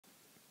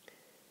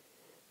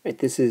Right,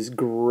 this is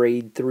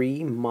grade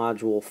 3,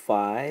 module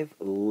 5,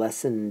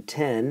 lesson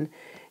 10.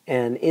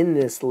 And in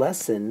this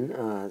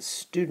lesson,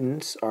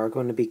 students are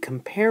going to be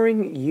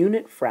comparing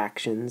unit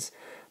fractions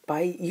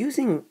by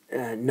using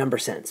number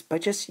sense, by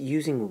just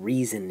using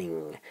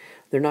reasoning.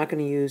 They're not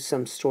going to use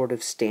some sort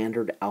of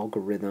standard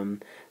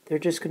algorithm. They're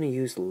just going to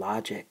use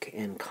logic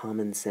and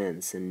common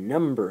sense and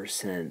number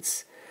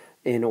sense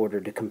in order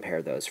to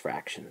compare those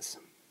fractions.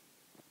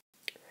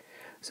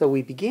 So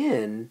we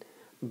begin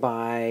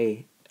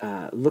by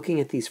looking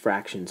at these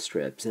fraction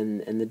strips,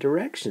 and the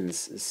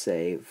directions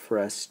say for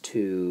us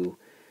to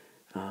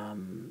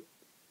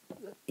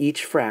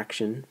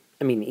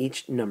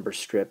each number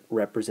strip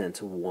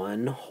represents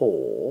one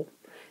whole,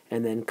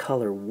 and then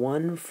color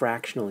one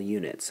fractional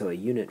unit, so a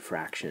unit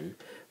fraction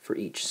for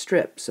each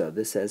strip. So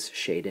this says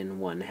shade in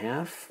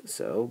 1/2,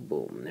 so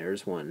boom,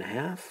 there's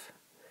 1/2.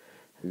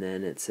 And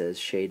then it says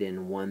shade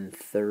in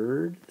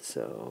 1/3,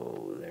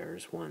 so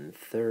there's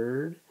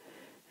 1/3.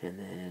 And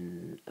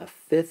then a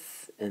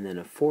 1/5, and then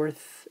a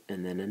 1/4,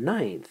 and then a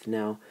 1/9.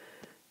 Now,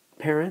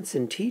 parents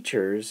and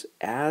teachers,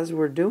 as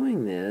we're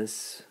doing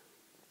this,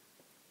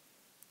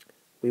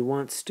 we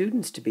want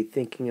students to be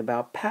thinking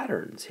about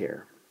patterns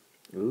here.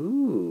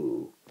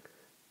 Ooh,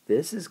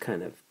 this is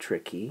kind of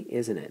tricky,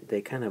 isn't it?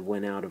 They kind of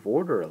went out of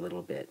order a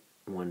little bit.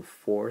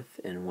 1/4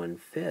 and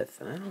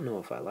 1/5. I don't know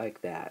if I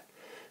like that.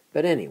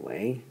 But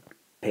anyway,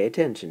 pay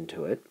attention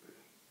to it.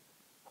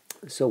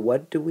 So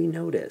what do we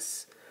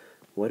notice?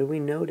 What do we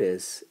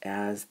notice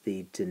as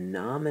the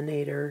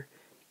denominator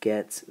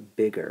gets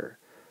bigger?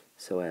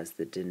 So as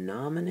the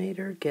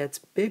denominator gets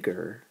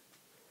bigger,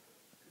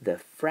 the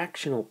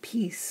fractional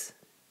piece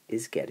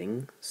is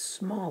getting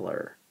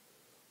smaller.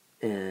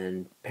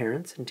 And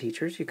parents and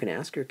teachers, you can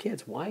ask your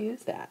kids, why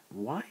is that?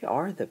 Why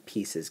are the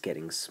pieces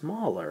getting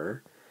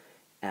smaller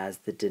as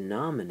the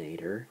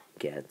denominator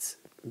gets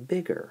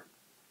bigger?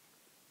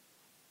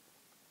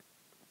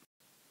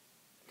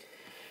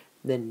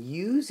 Then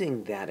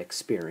using that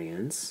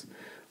experience,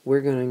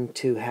 we're going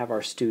to have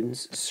our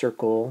students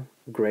circle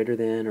greater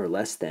than or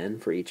less than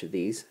for each of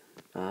these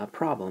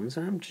problems.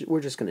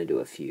 We're just going to do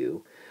a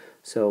few.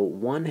 So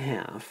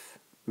 1/2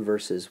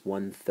 versus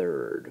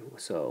 1/3.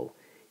 So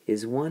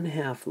is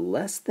 1/2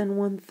 less than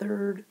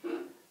 1/3,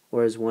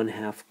 or is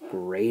 1/2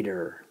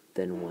 greater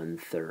than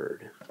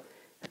 1/3?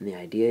 And the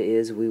idea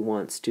is we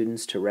want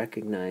students to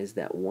recognize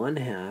that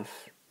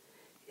 1/2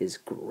 is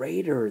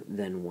greater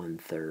than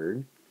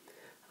 1/3.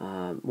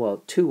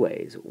 Well, two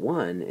ways.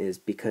 One is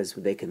because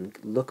they can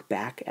look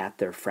back at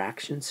their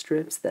fraction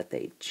strips that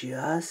they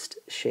just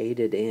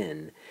shaded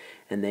in,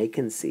 and they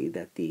can see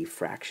that the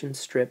fraction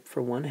strip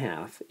for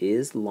 1/2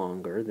 is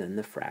longer than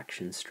the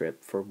fraction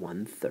strip for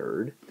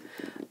 1/3.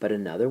 But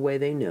another way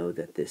they know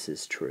that this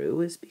is true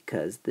is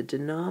because the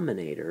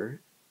denominator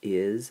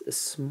is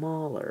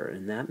smaller,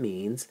 and that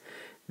means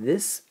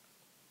this,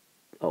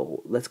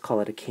 let's call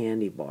it a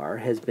candy bar,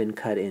 has been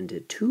cut into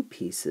 2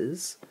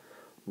 pieces,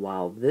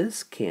 while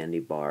this candy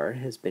bar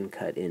has been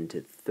cut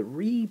into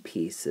 3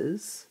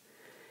 pieces.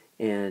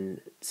 And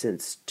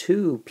since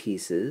 2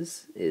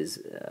 pieces is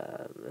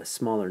a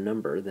smaller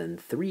number than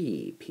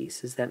 3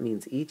 pieces, that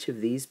means each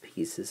of these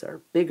pieces are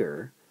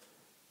bigger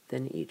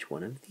than each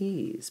one of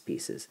these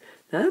pieces.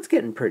 Now that's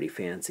getting pretty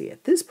fancy.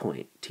 At this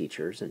point,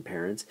 teachers and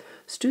parents,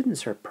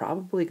 students are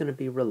probably going to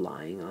be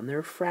relying on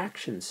their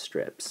fraction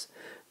strips.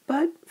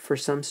 But for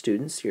some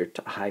students, your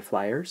high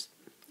flyers,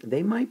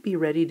 they might be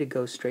ready to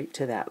go straight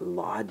to that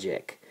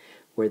logic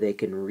where they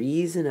can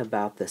reason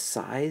about the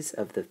size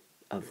of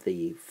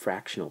the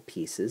fractional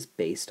pieces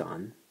based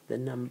on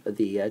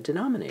the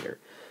denominator.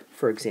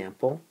 For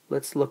example,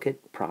 let's look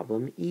at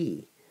problem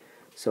E.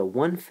 So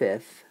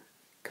 1/5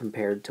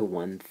 compared to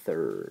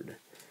 1/3.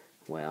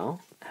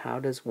 Well, how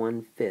does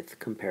 1/5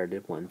 compare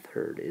to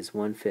 1/3? Is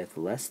 1/5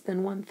 less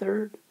than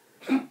 1/3,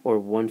 or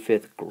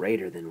 1/5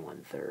 greater than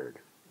 1/3?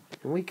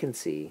 And we can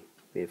see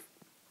if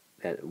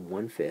that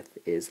 1/5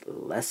 is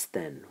less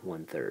than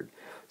 1/3.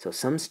 So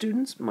some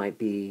students might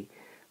be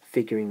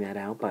figuring that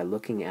out by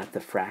looking at the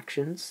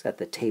fractions, at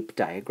the tape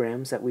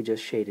diagrams that we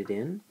just shaded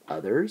in.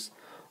 Others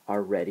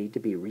are ready to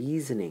be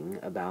reasoning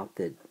about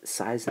the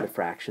size of the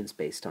fractions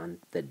based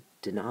on the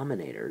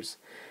denominators.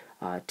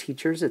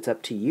 Teachers, it's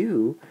up to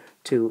you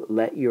to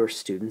let your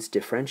students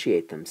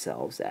differentiate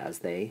themselves as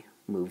they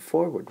move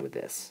forward with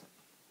this.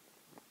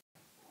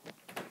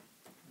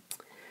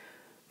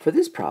 For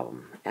this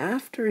problem,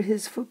 after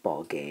his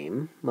football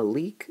game,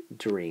 Malik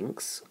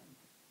drinks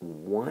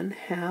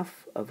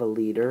 1/2 of a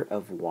liter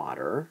of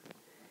water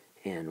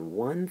and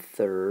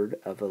 1/3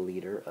 of a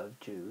liter of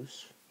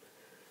juice.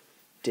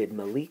 Did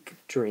Malik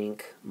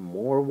drink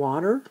more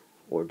water,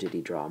 or did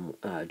he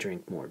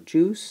drink more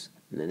juice?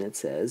 And then it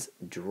says,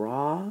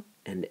 draw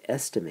and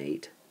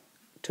estimate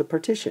to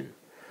partition.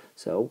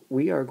 So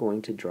we are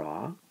going to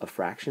draw a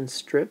fraction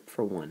strip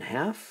for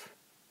 1/2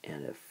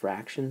 and a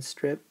fraction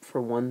strip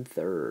for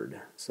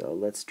 1/3. So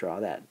let's draw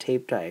that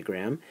tape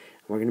diagram.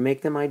 We're going to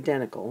make them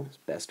identical as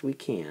best we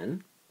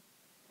can.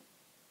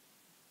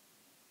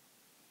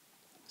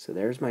 So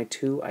there's my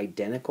 2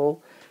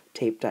 identical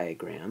tape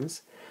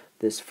diagrams.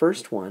 This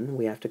first one,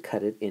 we have to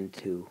cut it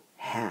into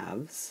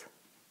halves,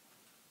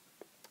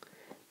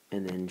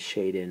 and then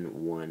shade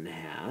in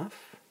 1/2.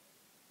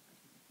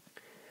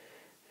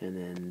 And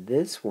then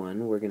this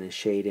one, we're going to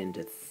shade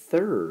into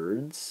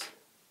thirds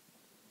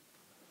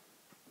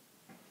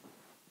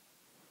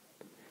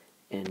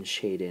and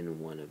shade in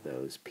one of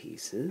those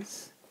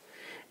pieces.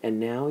 And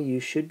now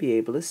you should be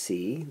able to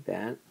see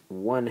that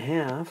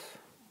 1/2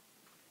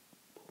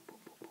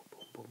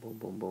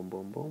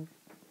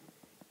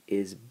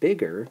 is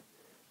bigger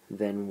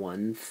than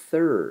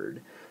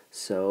 1/3.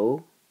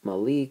 So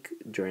Malik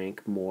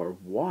drank more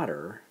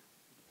water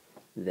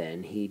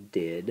than he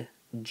did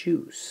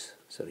juice.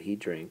 So he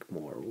drank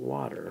more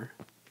water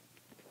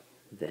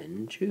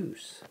than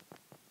juice.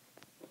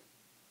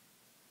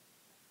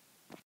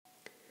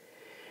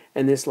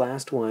 And this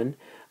last one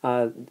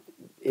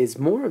is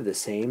more of the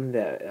same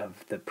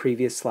of the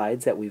previous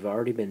slides that we've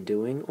already been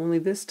doing, only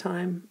this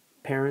time,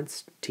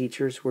 parents,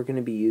 teachers, we're going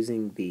to be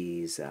using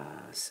these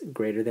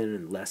greater than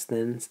and less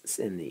than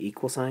and the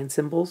equal sign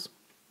symbols.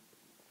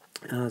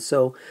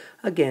 So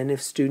again,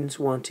 if students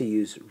want to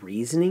use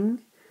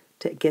reasoning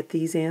to get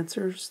these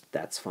answers,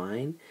 that's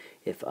fine.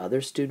 If other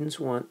students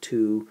want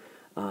to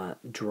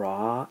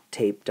draw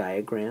tape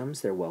diagrams,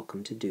 they're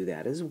welcome to do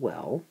that as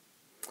well.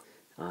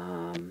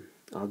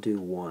 I'll do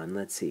one.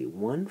 Let's see,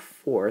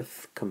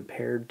 1/4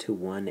 compared to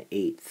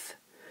 1/8.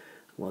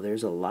 Well,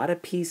 there's a lot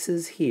of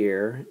pieces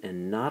here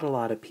and not a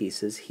lot of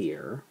pieces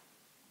here.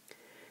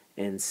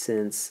 And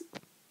since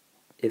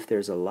if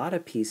there's a lot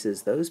of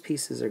pieces, those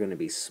pieces are going to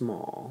be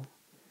small.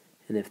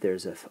 And if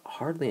there's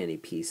hardly any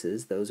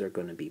pieces, those are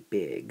going to be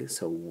big.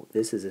 So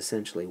this is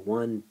essentially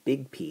one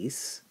big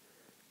piece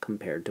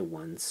compared to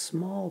one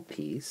small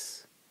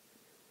piece,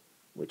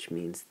 which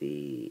means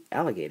the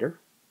alligator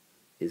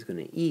is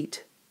going to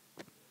eat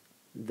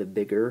the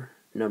bigger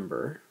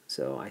number.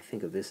 So I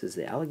think of this as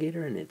the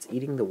alligator, and it's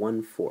eating the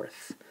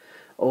 1/4.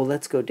 Oh,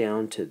 let's go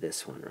down to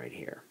this one right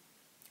here.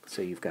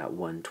 So you've got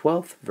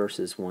 1/12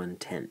 versus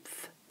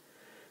 1/10.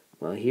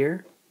 Well,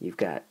 here you've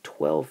got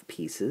 12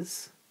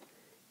 pieces.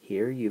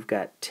 Here you've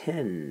got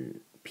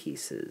 10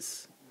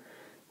 pieces.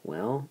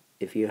 Well,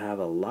 if you have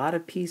a lot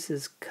of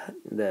pieces,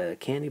 the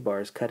candy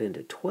bars cut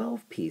into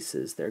 12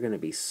 pieces, they're going to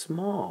be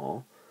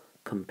small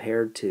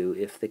compared to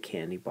if the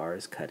candy bar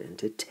is cut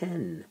into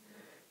 10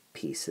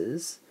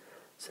 pieces.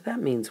 So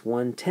that means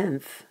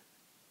 1/10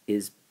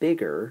 is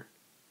bigger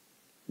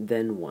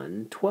than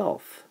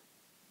 1/12.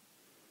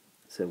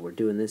 So we're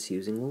doing this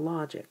using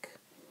logic.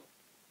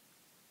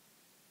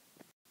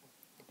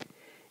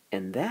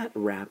 And that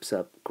wraps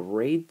up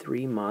Grade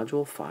 3,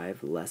 Module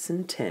 5,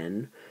 Lesson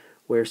 10,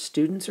 where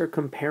students are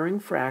comparing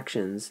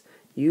fractions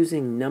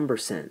using number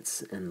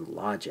sense and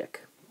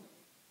logic.